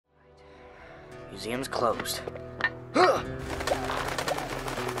Museum's closed.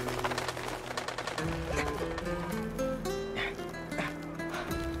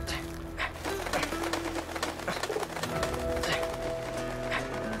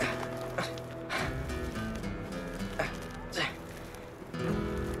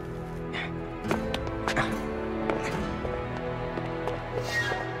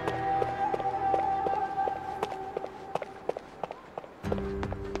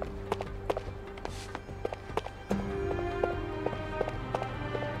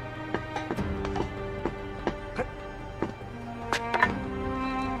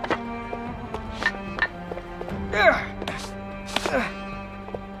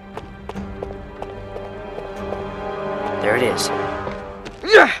 There it is.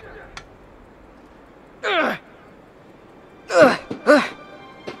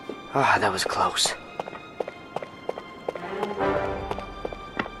 Ah, that was close.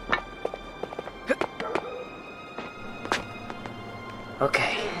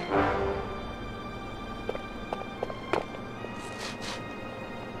 Okay.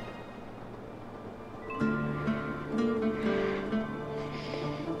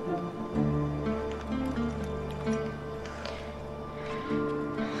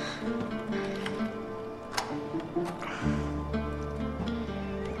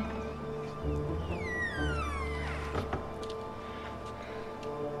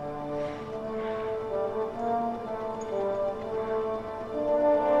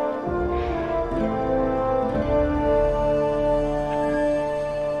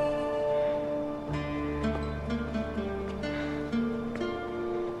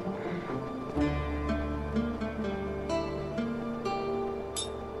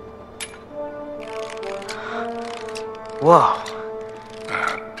 Whoa.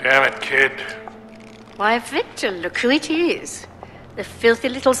 Damn it, kid. Why, Victor, look who it is. The filthy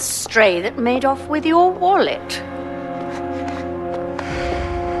little stray that made off with your wallet.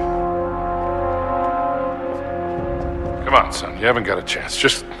 Come on, son. You haven't got a chance.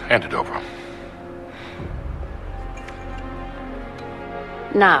 Just hand it over.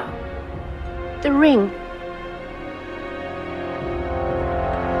 Now, the ring.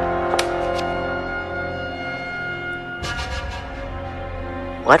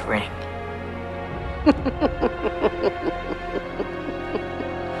 What ring?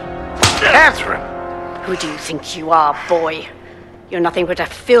 Catherine! Who do you think you are, boy? You're nothing but a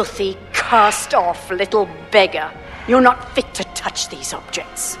filthy, cast-off little beggar. You're not fit to touch these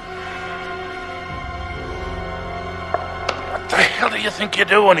objects. What the hell do you think you're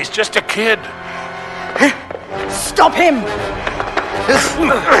doing? He's just a kid. Stop him!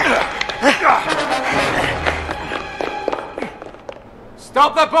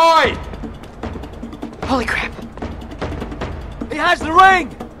 Stop the boy! Holy crap! He has the ring!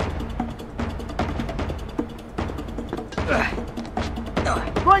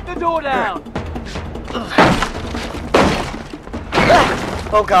 Break the door down!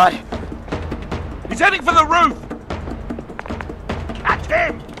 Oh God! He's heading for the roof! Catch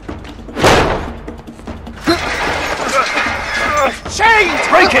him! Chains!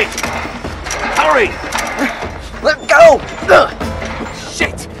 Break it! Hurry! Let go!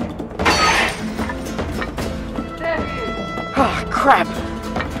 Shit! Oh crap!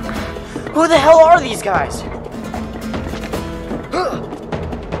 Who the hell are these guys?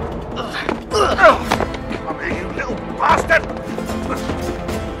 Come here, you little bastard!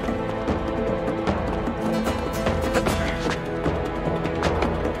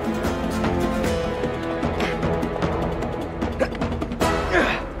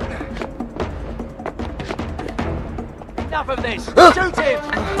 Enough of this! Shoot him!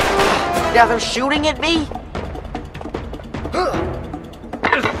 Now they're shooting at me?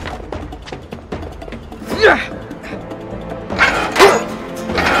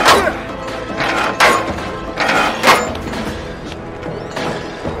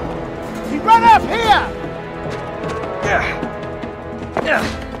 He ran up here!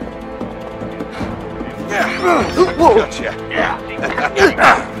 Gotcha.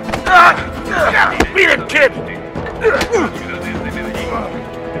 Beat it, kid!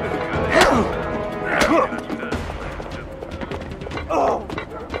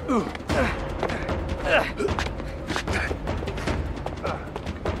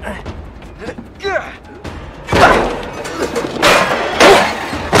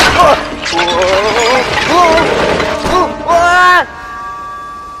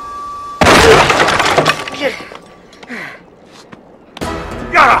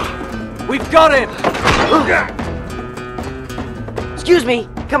 We've got him! Excuse me,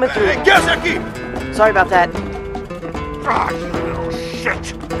 coming through. Sorry about that. Ah, you little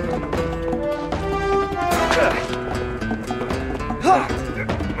shit!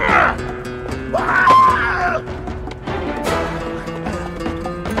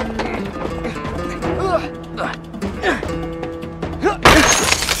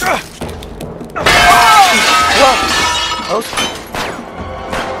 Close.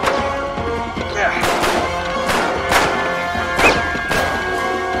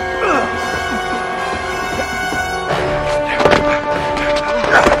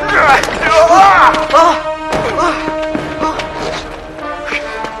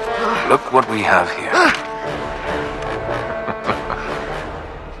 Look what we have here.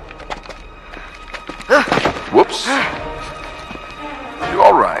 Whoops. You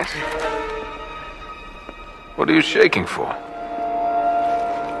all right? What are you shaking for?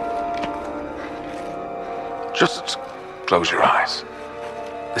 Just close your eyes.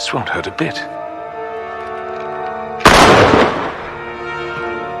 This won't hurt a bit.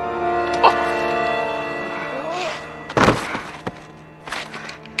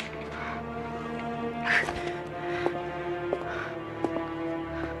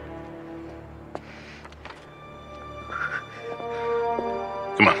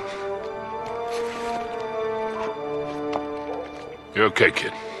 Come on. You're okay,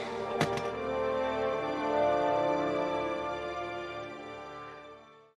 kid.